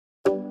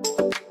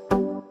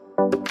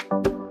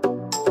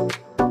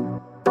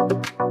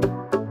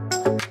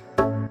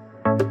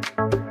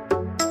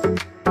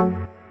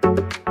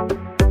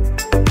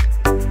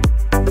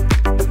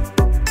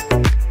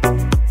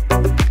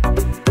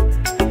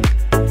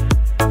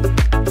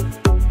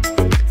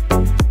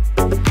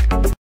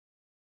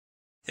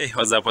Hey,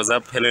 what's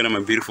up, Hello, my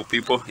beautiful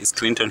people. It's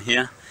Clinton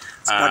here.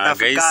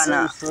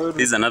 Africana. Guys,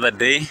 this is another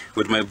day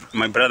with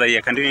my brother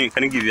here. Can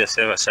you give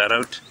yourself a shout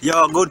out?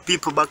 Yo, good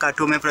people back at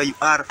home, wherever you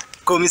are.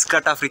 Call me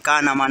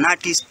Africana, I'm an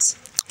artist.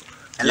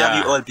 I love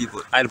you all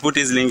people. I'll put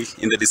his link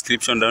in the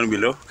description down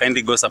below.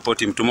 Kindly go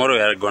support him. Tomorrow we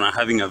are gonna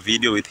having a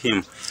video with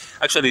him.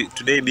 Actually,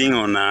 today being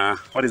on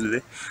what is the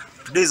day?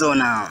 Today's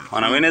on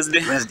a Wednesday.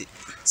 Wednesday.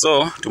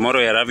 So tomorrow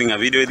we are having a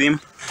video with him,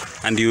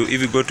 and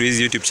if you go to his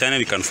YouTube channel,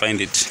 you can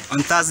find it. On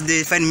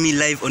Thursday, find me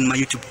live on my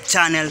YouTube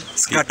channel,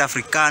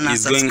 Africana.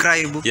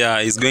 Subscribe.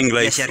 He's going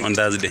live on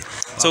Thursday.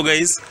 Wow. So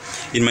guys,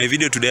 in my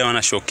video today, I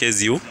wanna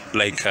showcase you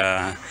like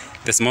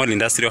the small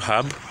industrial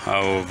hub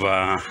of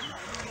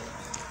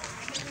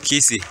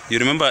KISII. You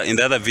remember in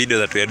the other video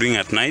that we are doing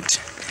at night,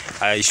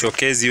 I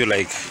showcase you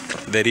like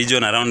the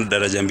region around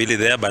Darajambili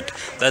there, but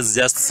that's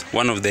just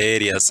one of the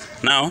areas.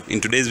 Now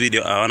in today's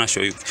video I want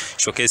to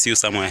showcase you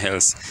somewhere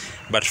else,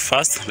 but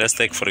first let's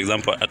take for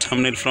example a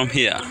thumbnail from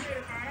here.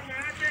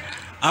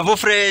 Avo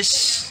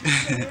Fresh.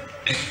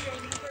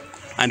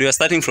 And we are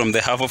starting from the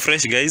Avo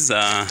Fresh, guys.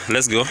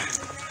 Let's go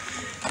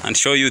and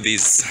show you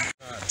this.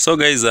 So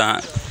guys,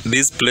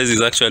 this place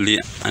is actually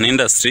an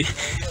industry.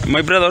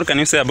 My brother, what can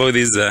you say about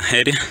this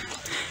area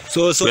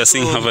we are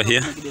seeing over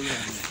here?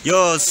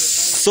 Yo,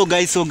 so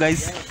guys,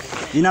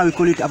 you know we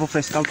call it Avo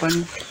Fresh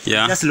Company.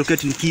 Yeah. Just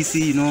located in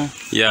KISII, you know.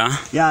 Yeah.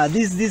 Yeah,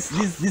 this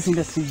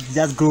industry is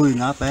just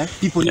growing up.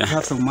 People need to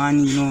have some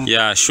money, you know.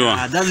 Yeah, sure.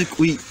 That's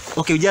we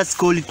just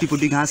call it people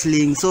doing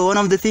hustling. So one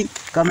of the things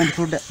government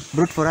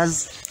brought for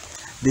us,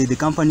 the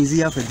companies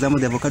here, for example,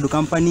 the avocado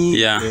company,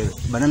 the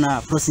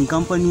banana processing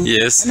company,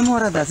 yes, and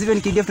more others. Even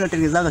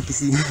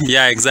KISII.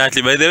 Yeah,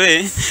 exactly. By the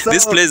way, so,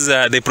 this place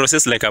they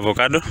process like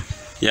avocado.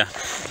 Yeah,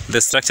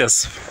 the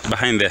structures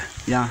behind there.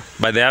 Yeah.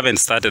 But they haven't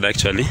started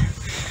actually.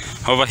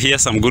 Over here,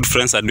 some good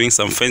friends are doing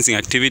some fencing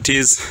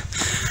activities.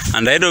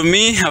 And ahead of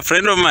me, a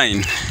friend of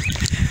mine.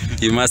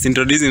 He must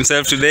introduce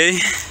himself today.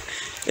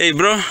 Hey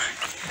bro,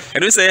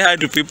 can you say hi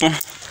to people?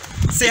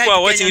 People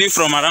are watching you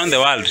from around the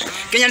world.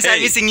 Kenyans are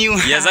missing you.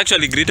 He has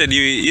actually greeted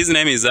you. His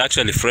name is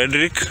actually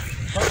Frederick.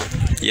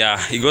 Yeah,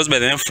 he goes by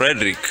the name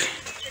Frederick.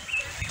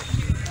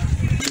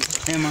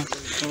 Hey man.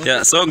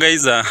 Yeah, so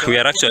guys, we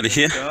are actually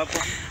here.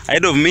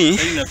 Ahead of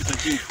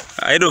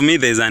me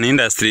there's an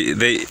industry.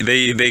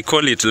 They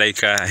call it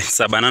like it's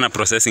a banana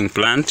processing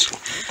plant,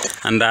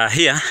 and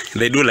here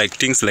they do like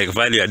things like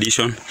value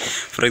addition.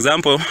 For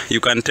example, you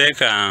can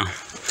take a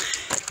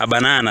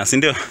banana,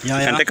 you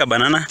can take a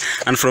banana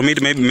and from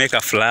it maybe make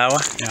a flour.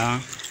 Yeah.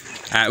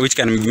 Which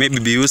can maybe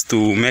be used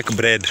to make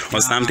bread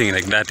or something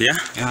like that,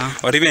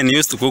 or even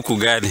used to cook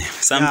ugali,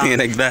 something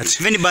like that.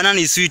 When the banana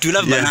is sweet, we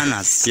love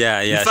bananas.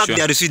 In fact,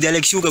 they are sweet, they are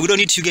like sugar. We don't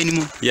need sugar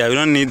anymore. Yeah, we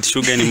don't need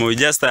sugar anymore. We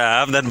just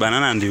have that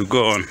banana and you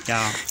go on.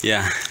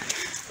 Yeah.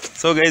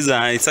 So guys,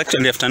 it's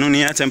actually afternoon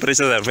here.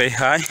 Temperatures are very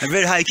high.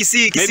 Very high.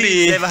 KISII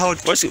maybe never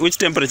hot. Which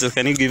temperature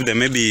can you give them?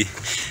 Maybe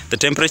the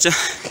temperature.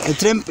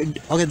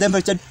 Okay,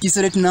 temperature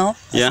KISII right now.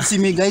 Yeah. See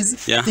me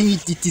guys. Yeah. I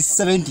think it is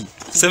 70.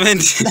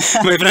 70.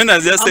 My friend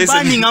has just said.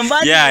 I'm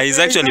burning. Yeah, he's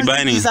actually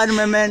burning.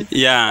 Man.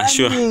 Yeah,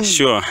 sure.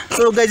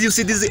 So guys, you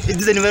see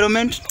this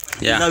environment.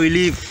 Yeah. This is where we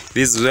live.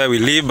 This is where we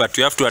live, but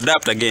we have to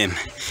adapt again.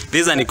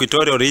 This is an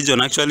equatorial region.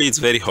 Actually, it's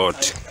very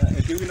hot.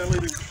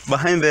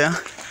 Behind there.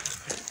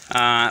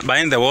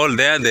 Behind the wall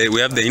there,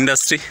 we have the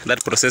industry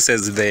that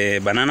processes the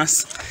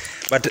bananas.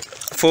 But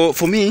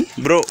for me,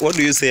 bro, what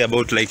do you say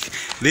about like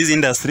this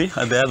industry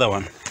and the other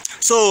one?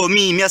 So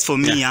as for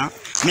me, I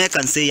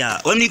can say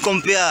when you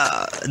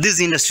compare this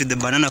industry, the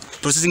banana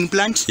processing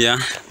plant,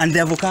 and the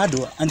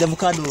avocado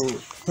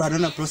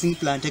banana processing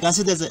plant, I can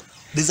say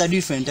there's a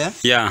different.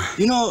 Yeah.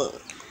 You know,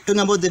 talking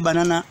about the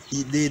banana,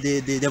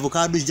 the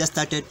avocado is just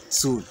started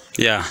soon.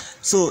 Yeah.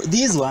 So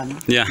this one,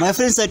 my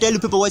friends, I tell you,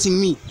 people watching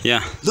me.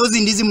 Yeah. Those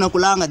in this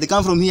Nakulanga, they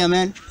come from here,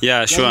 man.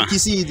 Yeah, sure.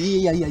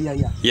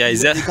 Yeah.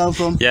 Is that? They come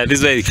from. Yeah, this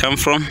is where they come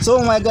from.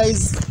 So my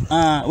guys,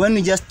 when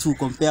we just to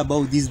compare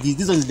about this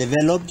one is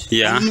developed.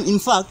 Yeah. In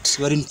fact,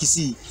 we're in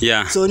KISII.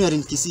 Yeah. So when you're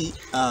in KISII,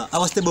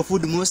 our stable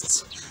food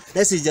most.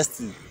 This is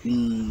just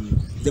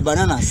the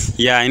bananas.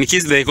 Yeah, in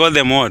KISII they call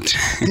them what?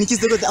 In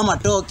KISII they call them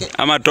amatoke.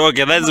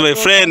 Amatoke, that's my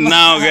friend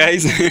now,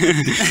 guys.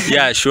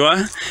 Yeah, sure.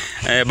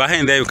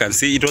 Behind there you can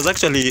see it was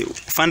actually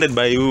funded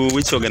by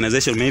which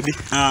organization maybe?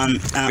 We are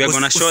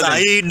gonna show them.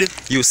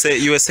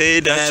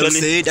 USAID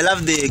actually. USAID. I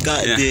love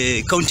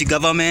the county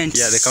government.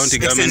 Yeah, the county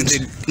government.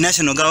 The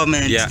national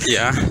government.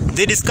 Yeah.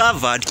 They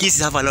discovered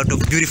KISII have a lot of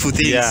beautiful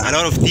things. A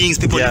lot of things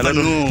people never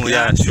know.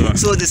 Yeah, sure.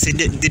 So they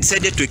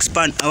decided to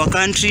expand our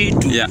country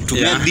to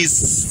make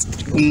this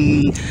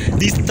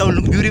town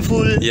look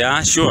beautiful.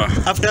 Yeah, sure.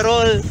 After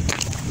all,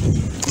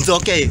 it's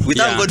okay. We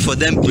thank God for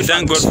them. We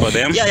thank God for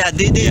them. Yeah,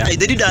 they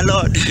did a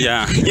lot.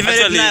 Yeah. Even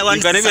actually, I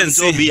want some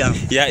job here.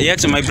 Yeah,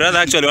 actually, my brother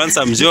actually wants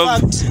some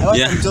job. In fact, I want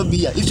some job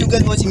here. If you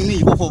guys watching me,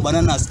 you go for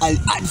bananas, I'll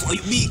add for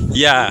you big.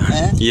 Yeah.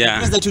 The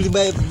place that you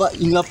buy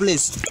in your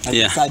place.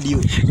 I'll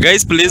you.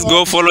 Guys, please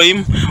go follow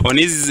him on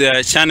his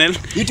channel.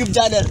 YouTube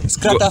channel,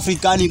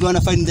 Africana. You're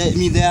gonna find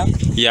me there.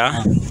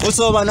 Yeah.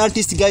 Also, I'm an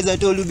artist, guys. I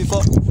told you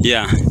before.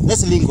 Yeah.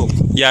 Let's link up.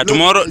 Yeah.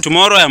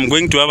 Tomorrow I'm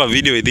going to have a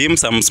video with him,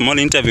 some small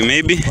interview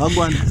maybe,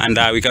 and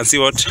we can see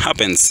what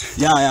happens.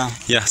 Yeah.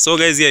 Yeah. So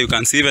guys, here you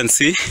can even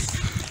see.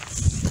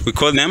 We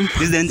call them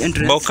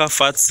Boca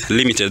Fats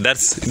Limited.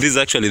 This is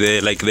actually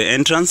the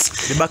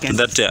entrance. The back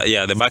entrance.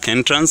 The back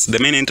entrance. The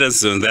main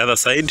entrance is on the other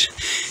side.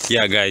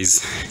 Yeah,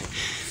 guys.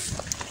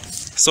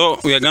 So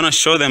we are gonna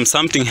show them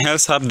something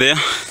else up there,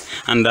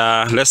 and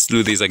let's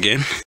do this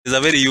again. It's a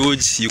very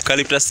huge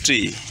eucalyptus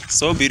tree.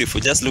 So beautiful.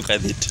 Just look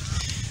at it.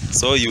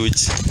 So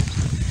huge.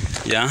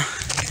 Yeah.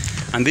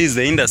 And this is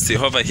the industry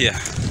over here,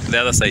 the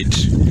other side.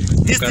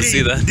 You can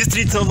see that. This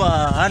tree is over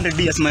 100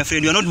 years, my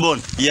friend. You are not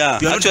born. Yeah,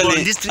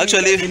 actually,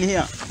 in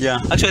here. Yeah,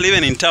 actually,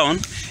 even in town,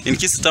 in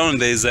KISII town,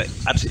 there is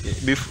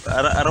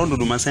around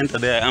Huduma Center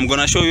there. I'm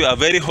gonna show you a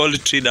very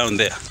old tree down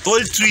there.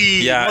 Old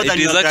tree. Yeah, more than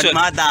your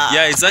grandmother.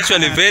 Yeah, it's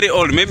actually very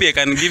old. Maybe I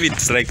can give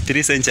it like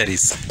 3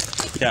 centuries.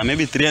 Yeah,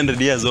 maybe 300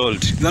 years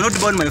old. You are not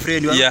born, my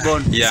friend. You are not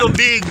born. Yeah. So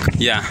big.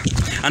 Yeah,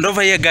 and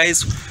over here,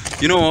 guys,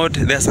 you know what?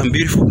 There's some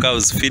beautiful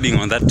cows feeding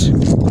on that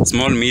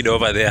small meadow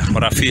over there,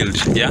 or a field.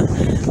 Yeah,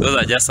 those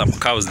are just some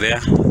cows there,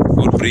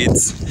 good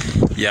breeds.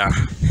 Yeah.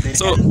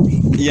 So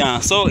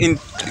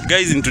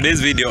guys, in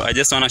today's video, I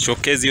just wanna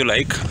showcase you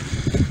like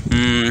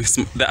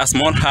a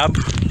small hub.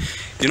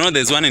 You know,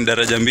 there's one in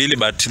Darajambili,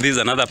 but this is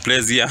another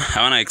place here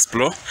I wanna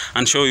explore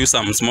and show you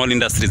some small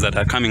industries that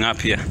are coming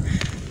up here.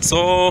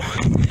 So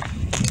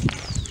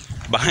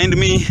behind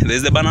me,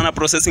 there's the banana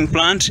processing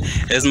plant,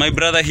 as my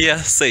brother here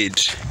said.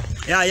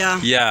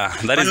 Yeah.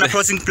 That is the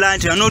processing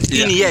plant. You're not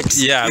in yet.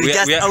 Yeah, we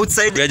are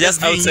outside. We are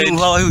just outside.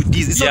 How it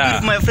is. It's so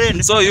beautiful, my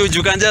friend. So huge.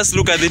 You can just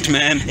look at it,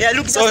 man. Yeah,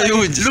 look. So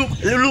huge. Look.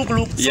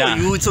 Yeah.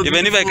 So huge. So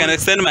even if I can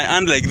extend my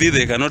hand like this,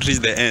 they cannot reach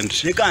the end.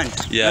 They can't.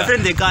 Yeah. My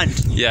friend, they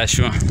can't. Yeah,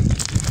 sure.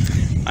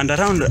 And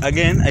around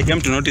again, I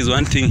came to notice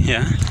one thing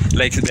here.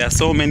 Like there are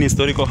so many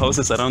historical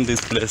houses around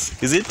this place.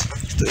 Is it?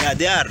 Yeah,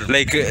 they are.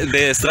 Like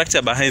the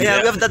structure behind there.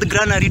 Yeah, we have that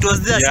granary. It was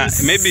there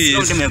since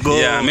long time ago.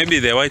 Yeah, maybe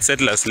the white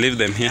settlers lived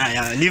them here.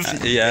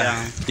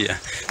 Yeah.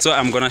 So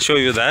I'm gonna show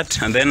you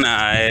that, and then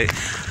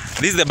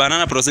this is the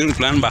banana processing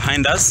plant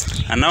behind us,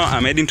 and now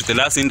I'm heading to the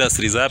last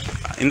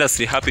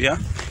industry hub here,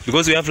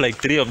 because we have like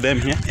 3 of them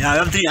here. Yeah, we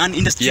have 3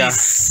 industries. Yeah,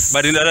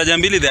 but in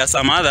Darajambili there are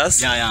some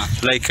others. Yeah.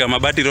 Like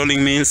Mabati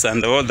rolling mills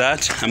and all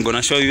that. I'm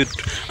gonna show you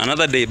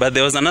another day. But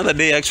there was another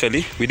day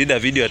actually. We did a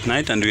video at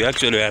night and we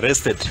actually were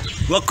arrested.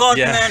 We're caught,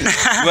 man.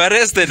 We were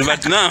arrested,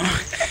 but now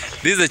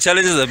these are the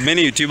challenges that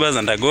many YouTubers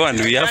undergo, and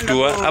we have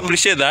to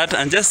appreciate that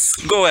and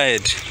just go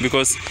ahead,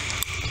 because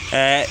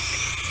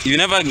you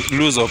never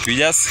lose hope. You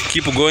just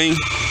keep going.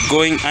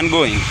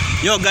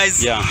 Yo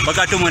guys, back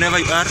at home whenever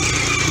you are.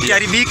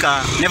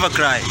 Never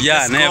cry.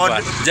 Yeah,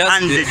 never.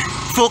 Just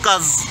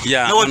focus.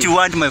 Yeah. Know what you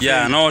want, my friend.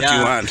 Yeah, know what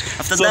you want.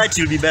 After that,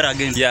 you'll be better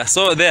again. Yeah.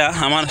 So there,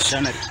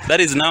 that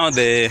is now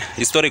the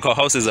historical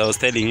houses I was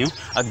telling you.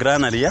 A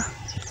granary. Yeah.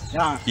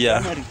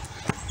 Granary.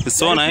 It's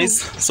so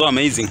nice, so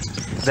amazing.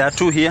 There are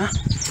 2 here,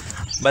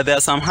 but there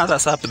are some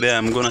others up there.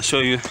 I'm gonna show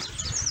you.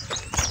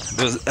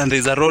 And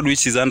there's a road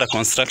which is under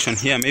construction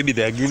here. Maybe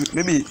they are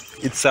maybe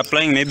it's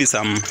supplying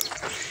some.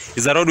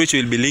 It's a road which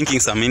will be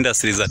linking some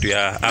industries that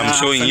I'm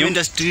showing you.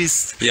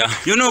 Industries. Yeah.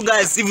 You know,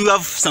 guys, if we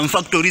have some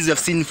factories we have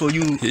seen for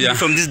you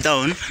from this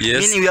down,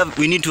 meaning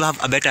we need to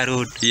have a better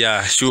road.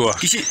 Yeah, sure.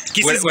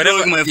 KISII is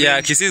growing, my friend. Yeah,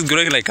 KISII is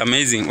growing like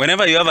amazing.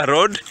 Whenever you have a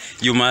road,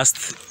 you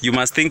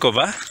must think of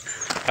a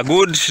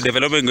good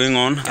development going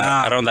on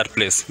around that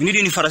place. We need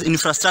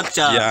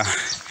infrastructure.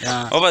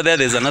 Yeah. Over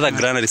there's another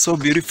granary, so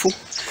beautiful.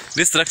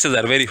 These structures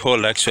are very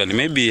old actually.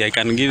 Maybe I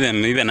can give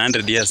them even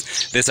 100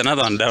 years. There's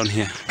another one down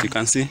here. You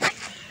can see.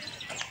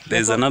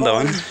 There's another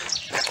one.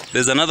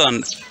 There's another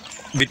one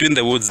between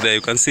the woods there.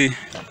 You can see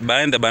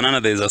behind the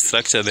banana there's a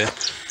structure there.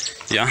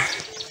 Yeah.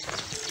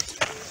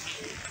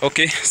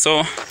 Okay,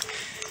 so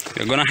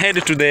we're gonna head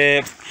to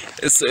the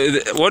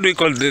what do we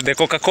call the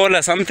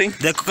Coca-Cola something?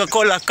 The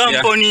Coca-Cola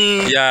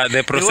company. Yeah,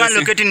 the processing. The one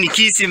located in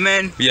KISII,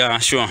 man. Yeah,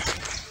 sure.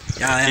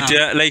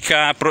 Yeah.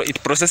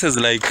 It processes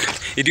like,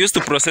 it used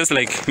to process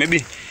like,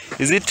 maybe,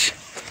 is it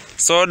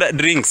soda,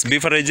 drinks,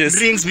 beverages?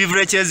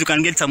 You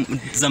can get some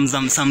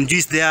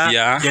juice there.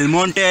 Yeah. Del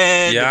Monte,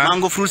 the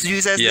mango fruits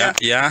juices there.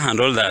 Yeah, and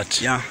all that.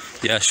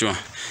 Yeah, sure.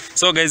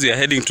 So guys, we are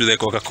heading to the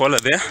Coca-Cola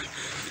there.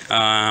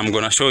 I'm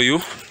gonna show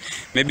you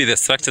maybe the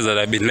structures that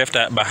have been left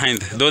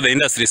behind, though the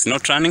industry is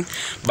not running.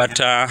 But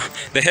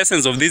the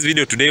essence of this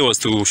video today was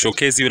to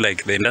showcase you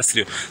like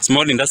the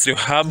small industrial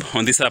hub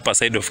on this upper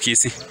side of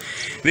KISII.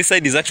 This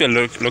side is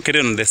actually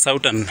located on the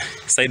southern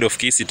side of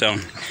KISII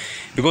town,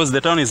 because the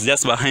town is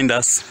just behind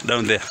us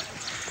down there.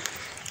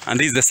 And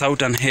this is the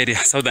southern area,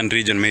 southern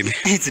region maybe.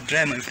 It's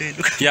dry, my friend.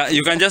 Yeah,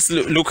 you can just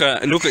look. Look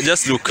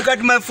at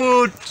my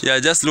foot.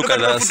 Yeah, just look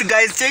at us. Foot,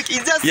 guys. Check.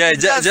 It's just. Yeah,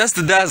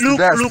 just dust. Look,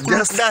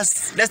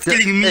 dust. That's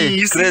killing me.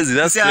 Hey, crazy.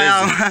 That's crazy.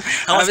 I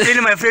was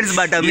telling my friends,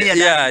 but me.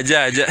 Yeah.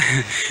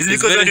 It's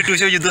because I wanted to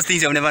show you those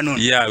things I've never known.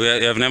 Yeah,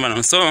 we have never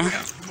known. So,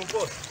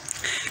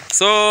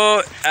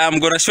 So I'm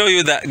gonna show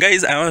you that,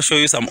 guys. I want to show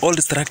you some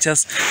old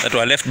structures that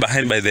were left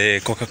behind by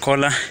the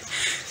Coca-Cola.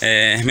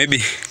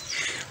 Maybe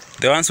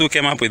the ones who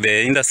came up with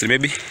the industry,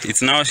 maybe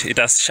it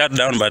has shut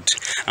down, but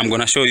I'm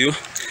gonna show you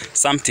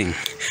something.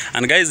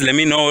 And guys, let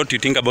me know what you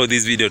think about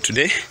this video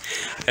today,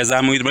 as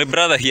I'm with my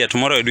brother here.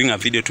 Tomorrow we're doing a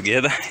video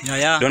together.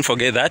 Don't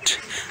forget that.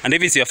 And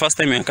if it's your first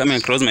time you're coming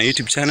across my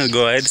YouTube channel,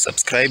 go ahead,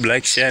 subscribe,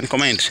 like, share and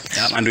comment.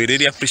 And we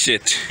really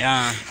appreciate.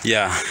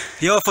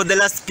 Yo, for the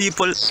last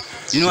people,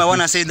 you know, I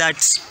want to say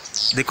that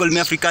they call me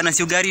Africana,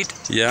 so you got it?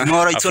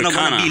 Tomorrow it's gonna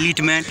be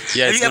elite, man.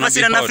 Have you ever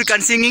seen an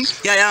African singing?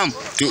 I am.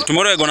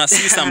 Tomorrow you're gonna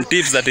see some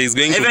tips that is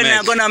going to make. Even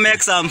I'm gonna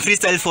make some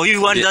freestyle for you.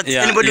 You want that?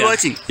 Anybody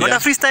watching? Want a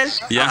freestyle?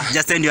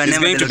 Just send your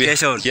name and the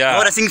location. I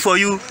wanna sing for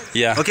you.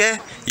 Okay?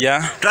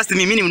 Trust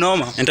me, minimum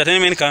normal.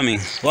 Entertainment coming.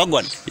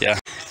 Wagwan.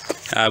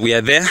 We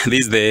are there.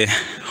 This is the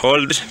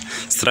old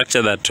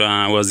structure that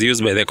was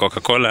used by the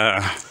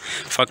Coca-Cola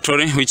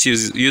factory, which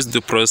is used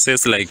to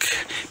process like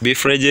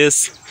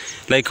beverages.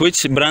 Like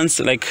which brands?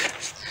 Like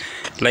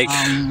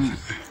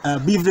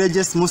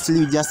beverages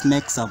mostly just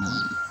make some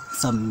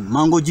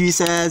mango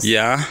juices.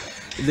 The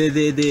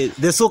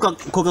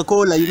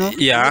Coca-Cola, you know.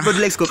 Everybody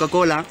likes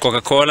Coca-Cola.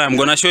 Coca-Cola. I'm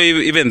gonna show you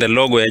even the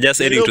logo. You're just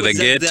heading to the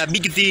gate. The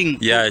big thing.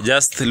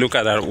 Just look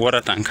at the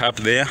water tank up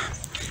there.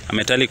 A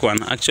metallic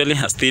one, actually,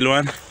 a steel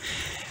one.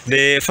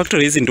 The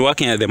factory isn't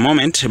working at the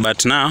moment,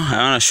 but now I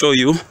want to show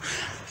you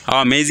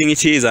how amazing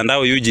it is and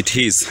how huge it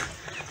is.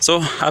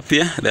 So up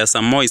here, there are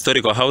some more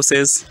historical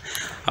houses,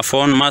 a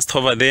phone mast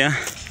over there,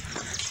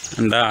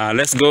 and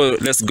let's go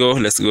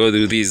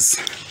do this.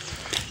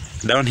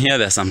 Down here,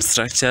 there are some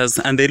structures,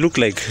 and they look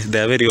like they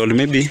are very old.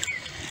 Maybe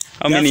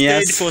how many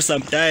years? For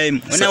some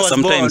time. When I was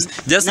sometimes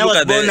born, just look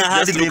at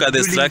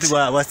the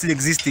structure. Was still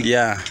existing.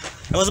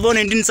 I was born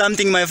in doing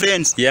something, my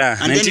friends.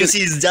 And then you see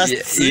it's just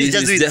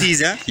with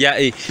these,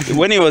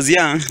 When he was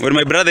young, when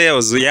my brother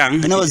was young.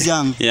 When I was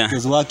young, he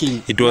was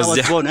working. It was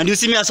born. And you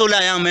see me as old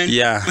I am, man.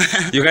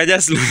 You can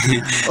just you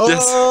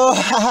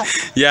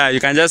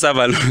can just have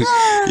a look.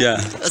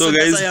 So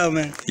guys,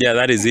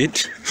 that is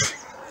it.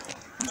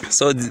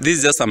 So this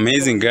is just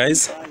amazing,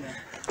 guys.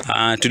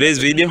 Today's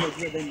video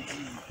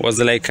was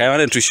like, I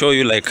wanted to show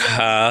you like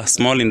a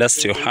small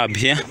industrial hub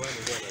here.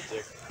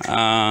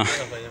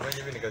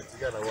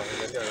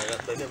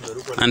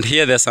 And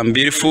here there's some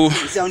beautiful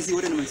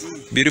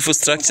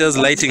structures,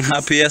 lighting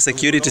up here,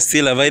 security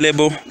still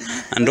available,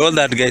 and all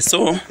that, guys.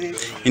 So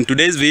in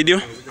today's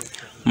video,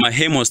 my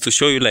aim was to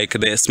show you like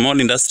the small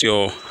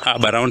industrial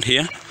hub around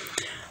here.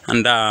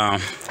 And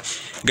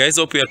guys,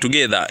 hope we are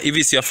together. If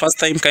it's your first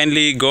time,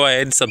 kindly go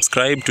ahead,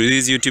 subscribe to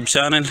this YouTube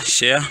channel,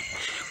 share,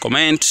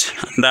 comment,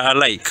 and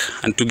like.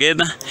 And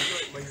together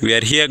we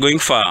are here going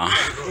far.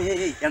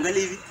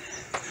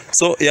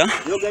 So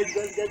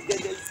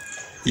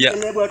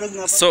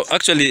so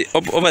actually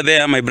over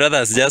there, my brother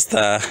has just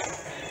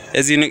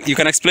as you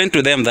can explain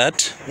to them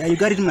that. You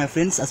got it, my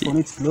friends. As for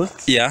it's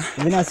closed.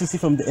 Even as you see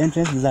from the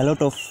entrance, there's a lot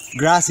of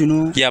grass, you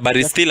know. But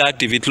it's still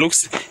active. It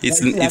looks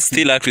it's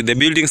still active. The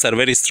buildings are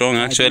very strong,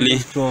 actually.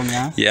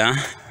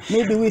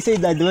 Maybe we say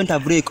that they want a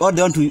break, or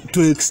they want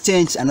to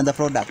exchange another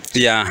product.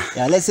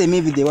 Let's say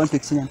maybe they want to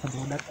exchange another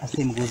product as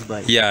time goes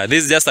by.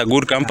 This is just a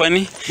good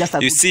company.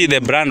 You see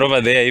the brand over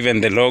there, even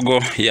the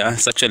logo.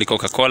 It's actually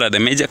Coca-Cola, the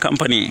major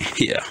company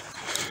here.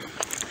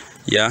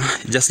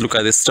 Just look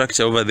at the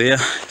structure over there.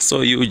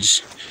 So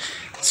huge,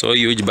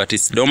 but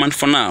it's dormant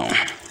for now.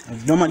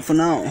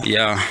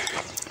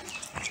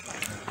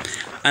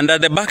 And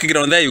at the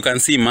background there, you can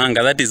see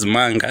manga. That is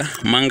manga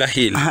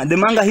hill. The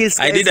manga hills.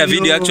 I did a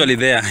video actually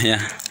there.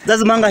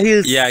 That's manga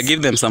hills.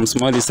 Give them some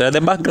small history. At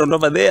the background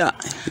over there,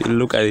 you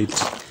look at it.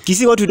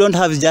 KISII, what we don't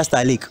have is just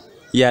a lake.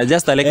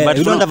 Just a lake. But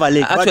we don't have a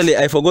lake. Actually,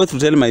 I forgot to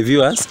tell my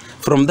viewers.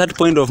 From that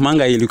point of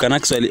Manga Hill, you can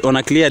actually, on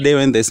a clear day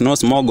when there's no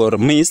smog or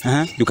mist,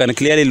 you can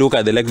clearly look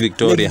at the Lake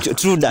Victoria.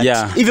 True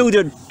that. Even with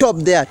the top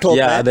there,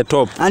 at the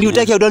top. And you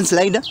take your down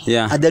slider.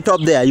 At the top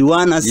there, you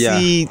wanna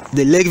see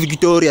the Lake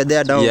Victoria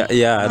there down.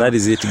 That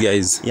is it,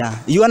 guys.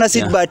 You wanna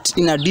see it, but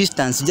in a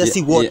distance, you just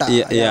see water.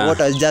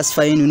 Water is just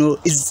fine, you know.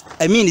 It's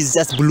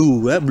just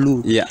blue,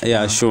 blue.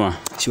 Sure.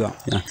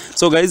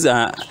 So guys,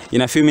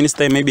 in a few minutes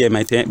time, maybe I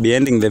might be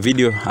ending the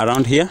video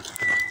around here.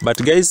 But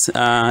guys,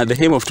 the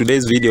aim of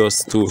today's video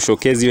is to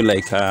showcase you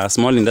like a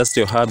small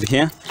industrial hub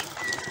here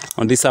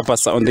on this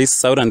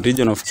southern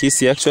region of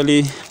KISII,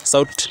 actually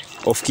south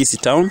of KISII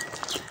town.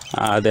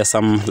 There's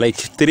some like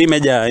 3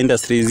 major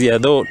industries here,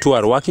 though 2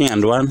 are working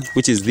and one,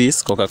 which is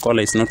this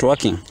Coca-Cola, is not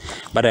working.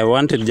 But I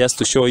wanted just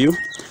to show you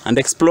and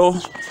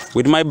explore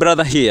with my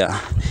brother here.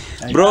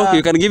 Bro,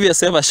 you can give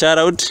yourself a shout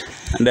out.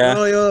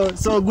 And,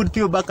 so good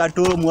people back at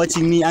home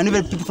watching me, and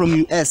even people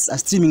from US are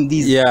streaming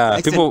these.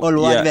 People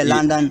all over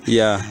London.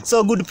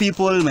 So good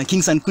people, my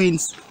kings and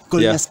queens,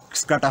 calling us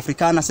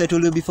Africana, as I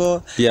told you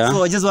before.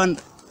 So I just want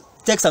to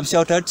take some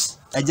shout outs.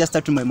 I just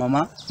talked to my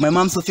mama. My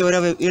mom, Sophia,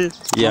 wherever ill.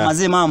 Mama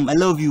say, Mom, I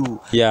love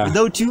you.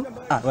 Without you,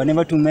 we're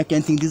never to make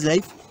anything in this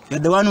life. You're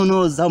the one who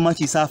knows how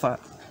much you suffer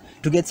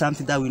to get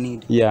something that we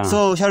need.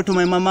 So shout out to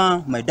my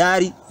mama, my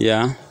daddy.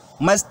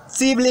 My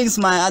siblings,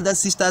 my other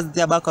sisters,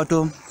 they're back at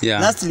home. Yeah.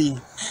 Lastly,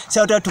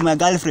 shout out to my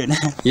girlfriend.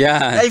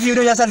 Yeah. If you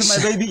don't just have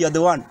my baby, you're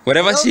the one.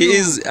 Wherever she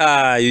is,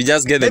 you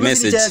just get the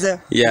message.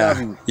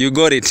 Yeah. You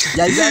got it.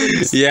 Yeah,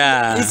 exactly.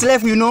 Yeah. It's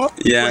life, you know.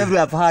 Yeah. People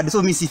have heard.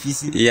 So missy.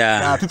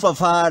 Yeah. People have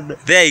heard.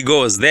 There he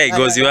goes. There he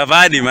goes. You have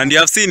heard him and you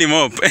have seen him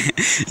up.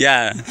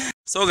 Yeah.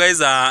 So guys,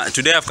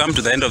 today I've come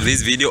to the end of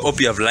this video. Hope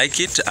you have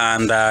liked it.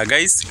 And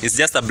guys, it's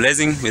just a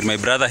blessing with my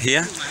brother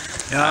here.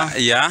 Yeah.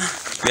 Yeah.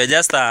 We are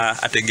just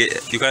at a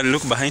gate. You can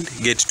look behind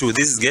gate 2.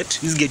 This is gate.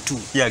 This is gate 2.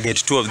 Yeah, gate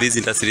 2 of this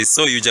industry is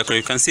so huge.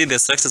 You can see the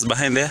structures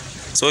behind there.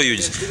 So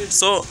huge.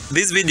 So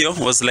this video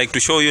was like to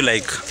show you,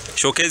 like,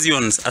 showcase you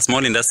on a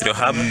small industrial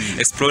hub,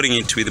 exploring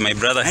it with my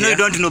brother. I know here. you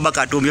don't know back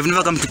at home. You've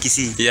never come to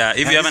KISII. Yeah,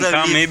 if you haven't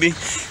come, maybe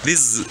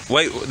this is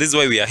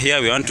why we are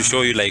here. We want to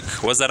show you like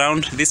what's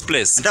around this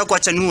place.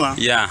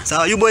 Yeah.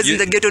 So you boys in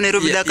the ghetto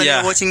Nairobi,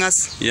 yeah. watching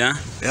us. Yeah.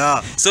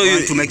 Yeah. So we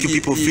want to make you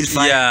people feel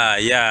fine. Yeah,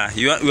 yeah.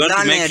 We want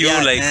to make you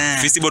like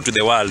visible to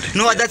the world.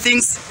 No other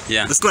things.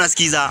 Yeah. Let's go and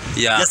skiza.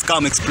 Yeah. Just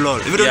come explore.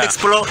 If you don't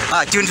explore,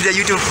 tune to the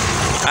YouTube.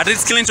 At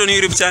It's Clinton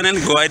YouTube channel.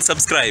 Go ahead,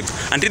 subscribe.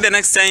 Until the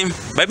next time.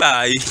 Bye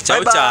bye.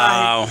 Ciao,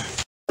 ciao.